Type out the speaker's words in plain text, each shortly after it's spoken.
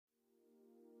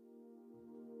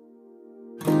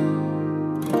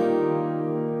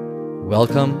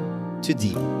Welcome to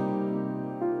Deep,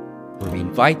 where we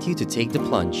invite you to take the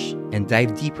plunge and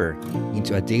dive deeper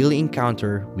into a daily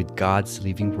encounter with God's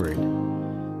living Word.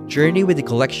 Journey with a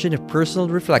collection of personal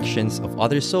reflections of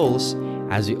other souls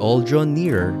as we all draw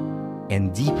nearer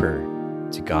and deeper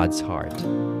to God's heart.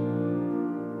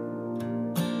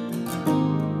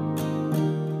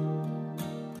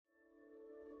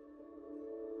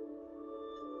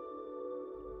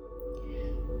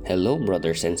 Hello,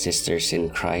 brothers and sisters in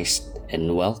Christ,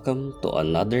 and welcome to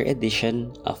another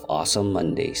edition of Awesome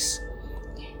Mondays.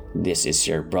 This is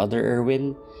your brother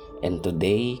Erwin, and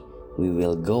today we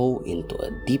will go into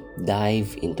a deep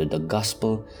dive into the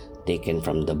Gospel taken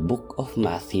from the book of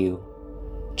Matthew,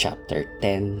 chapter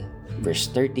 10, verse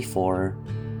 34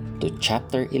 to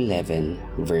chapter 11,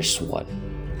 verse 1.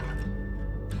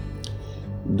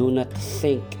 Do not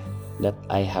think that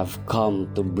I have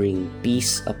come to bring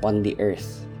peace upon the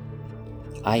earth.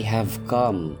 I have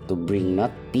come to bring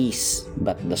not peace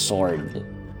but the sword.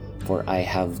 For I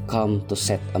have come to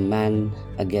set a man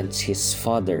against his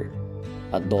father,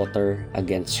 a daughter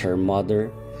against her mother,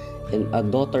 and a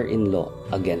daughter-in-law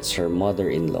against her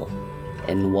mother-in-law,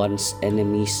 and one's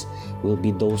enemies will be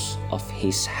those of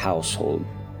his household.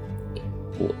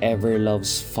 Whoever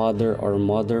loves father or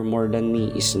mother more than me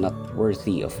is not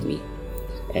worthy of me,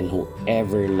 and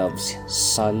whoever loves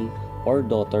son or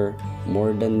daughter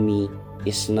more than me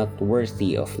is not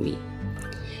worthy of me.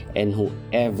 And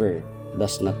whoever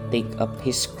does not take up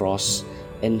his cross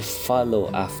and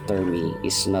follow after me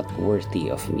is not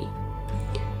worthy of me.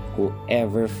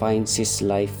 Whoever finds his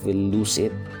life will lose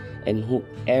it, and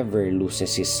whoever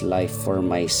loses his life for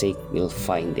my sake will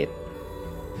find it.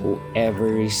 Whoever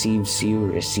receives you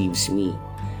receives me,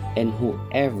 and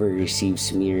whoever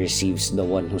receives me receives the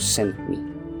one who sent me.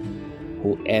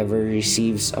 Whoever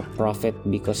receives a prophet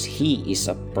because he is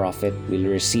a prophet will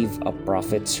receive a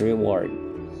prophet's reward.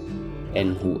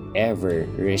 And whoever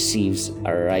receives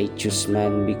a righteous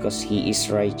man because he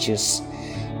is righteous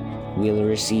will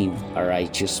receive a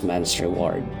righteous man's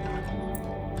reward.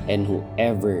 And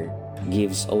whoever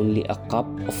gives only a cup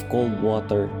of cold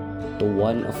water to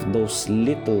one of those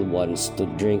little ones to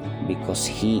drink because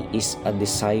he is a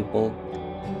disciple,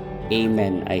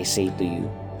 amen, I say to you,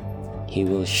 he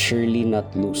will surely not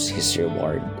lose his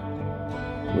reward.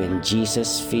 When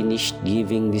Jesus finished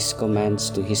giving these commands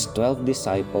to his 12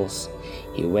 disciples,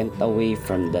 he went away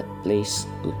from that place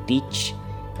to teach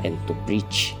and to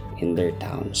preach in their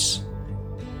towns.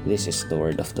 This is the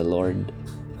word of the Lord.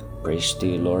 Praise to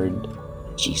you, Lord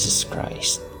Jesus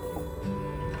Christ.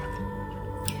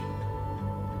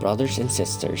 Brothers and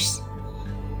sisters,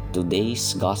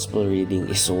 today's gospel reading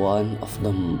is one of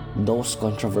those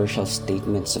controversial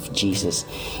statements of Jesus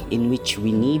in which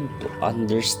we need to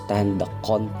understand the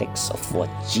context of what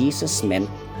Jesus meant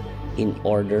in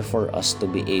order for us to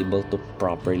be able to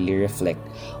properly reflect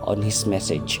on his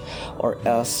message, or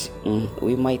else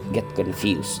we might get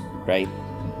confused, right?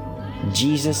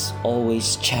 Jesus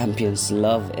always champions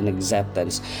love and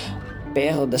acceptance,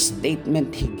 pero the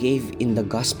statement he gave in the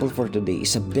gospel for today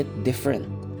is a bit different.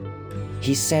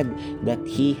 He said that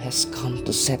he has come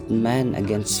to set man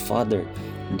against father,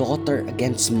 daughter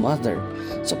against mother.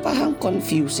 So parang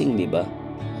confusing, di ba?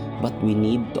 But we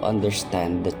need to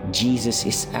understand that Jesus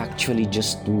is actually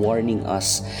just warning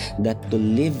us that to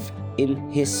live in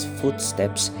his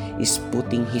footsteps is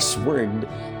putting his word,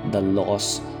 the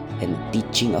laws, and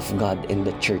teaching of God and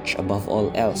the church above all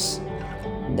else.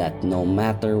 That no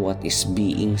matter what is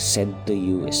being said to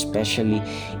you, especially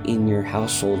in your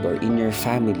household or in your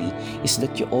family, is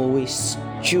that you always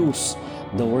choose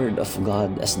the Word of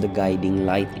God as the guiding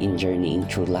light in journeying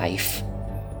through life.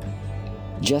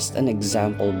 Just an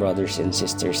example, brothers and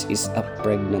sisters, is a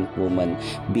pregnant woman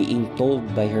being told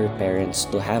by her parents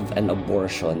to have an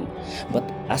abortion, but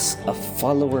as a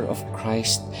follower of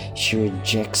Christ, she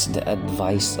rejects the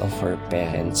advice of her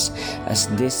parents, as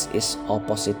this is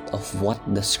opposite of what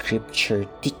the scripture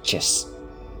teaches.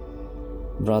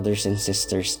 Brothers and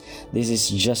sisters, this is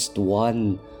just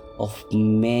one of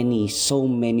so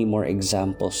many more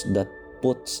examples that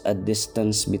puts a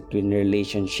distance between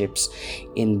relationships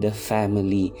in the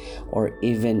family, or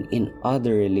even in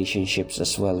other relationships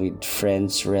as well, with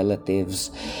friends,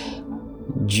 relatives,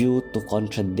 due to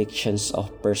contradictions of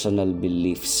personal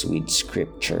beliefs with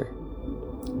scripture.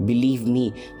 Believe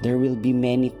me, there will be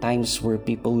many times where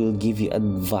people will give you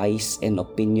advice and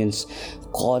opinions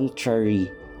contrary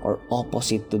or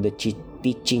opposite to the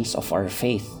teachings of our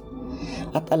faith.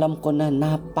 At alam ko na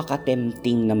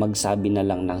napaka-tempting na magsabi na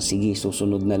lang ng sige,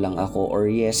 susunod na lang ako, or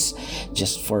yes,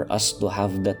 just for us to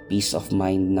have that peace of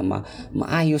mind na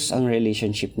maayos ang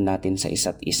relationship natin sa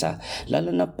isa't isa,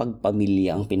 lalo na pag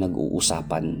pamilya ang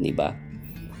pinag-uusapan, di ba?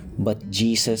 But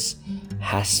Jesus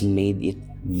has made it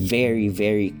very,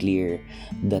 very clear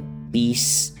that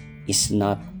peace is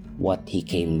not what He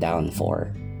came down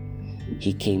for.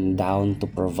 He came down to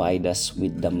provide us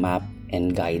with the map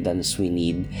and guidance we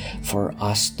need for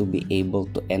us to be able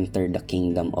to enter the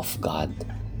kingdom of God.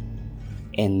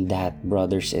 And that,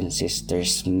 brothers and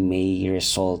sisters, may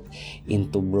result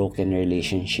into broken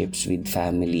relationships with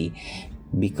family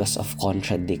because of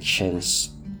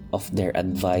contradictions of their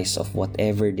advice, of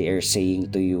whatever they are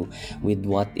saying to you, with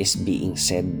what is being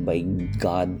said by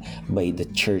God, by the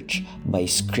church, by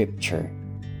scripture.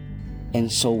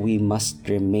 And so we must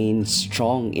remain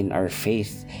strong in our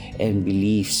faith and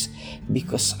beliefs,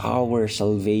 because our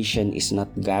salvation is not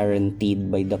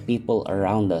guaranteed by the people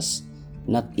around us,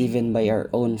 not even by our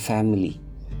own family,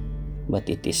 but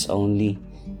it is only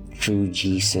through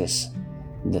Jesus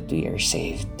that we are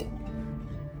saved.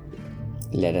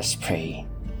 Let us pray.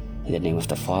 In the name of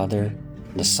the Father,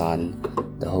 the Son,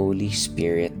 the Holy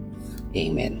Spirit.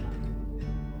 Amen.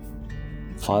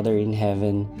 Father in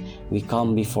heaven, we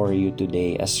come before you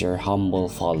today as your humble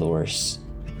followers.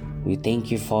 We thank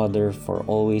you, Father, for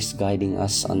always guiding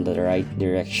us on the right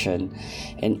direction,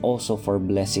 and also for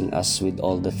blessing us with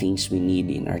all the things we need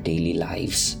in our daily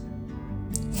lives.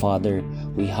 Father,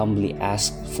 we humbly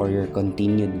ask for your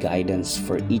continued guidance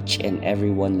for each and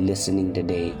everyone listening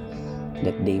today,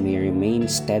 that they may remain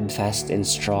steadfast and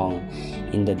strong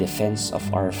in the defense of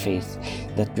our faith,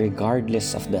 that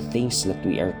regardless of the things that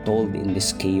we are told in this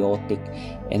chaotic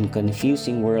and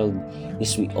confusing world,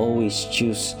 is we always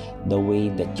choose the way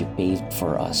that you paved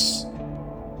for us.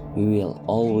 We will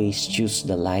always choose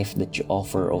the life that you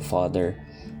offer, O Father,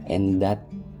 and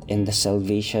the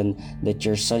salvation that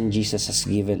your Son Jesus has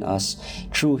given us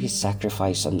through His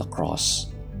sacrifice on the cross.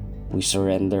 We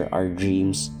surrender our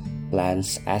dreams,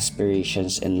 plans,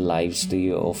 aspirations, and lives to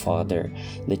you, O Father,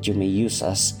 that you may use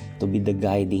us to be the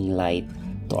guiding light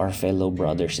to our fellow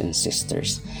brothers and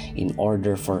sisters, in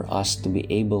order for us to be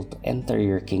able to enter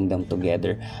your kingdom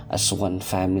together as one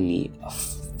family of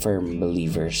firm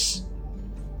believers.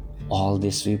 All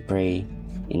this we pray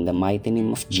in the mighty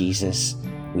name of Jesus,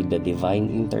 with the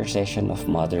divine intercession of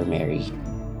Mother Mary.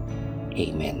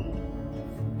 Amen.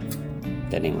 In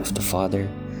the name of the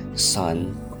Father,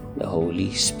 Son, the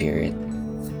Holy Spirit.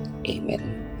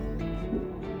 Amen.